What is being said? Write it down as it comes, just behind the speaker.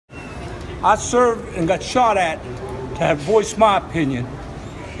I served and got shot at to have voiced my opinion,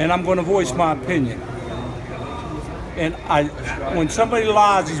 and I'm going to voice my opinion. And when somebody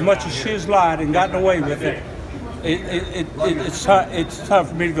lies as much as she has lied and gotten away with it, it's time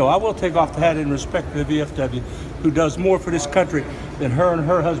for me to go. I will take off the hat in respect to the VFW, who does more for this country than her and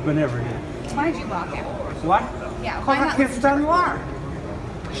her husband ever did. Why did you walk out? What? Yeah, Because I can't stand lying.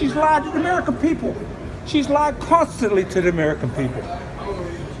 She's lied to the American people. She's lied constantly to the American people.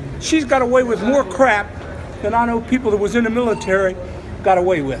 She's got away with more crap than I know people that was in the military got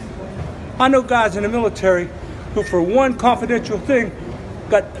away with. I know guys in the military who, for one confidential thing,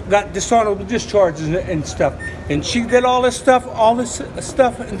 got dishonorable discharges and stuff. And she did all this stuff,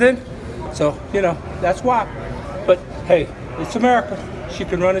 and then, so, you know, that's why. But hey, it's America. She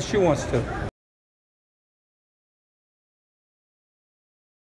can run as she wants to.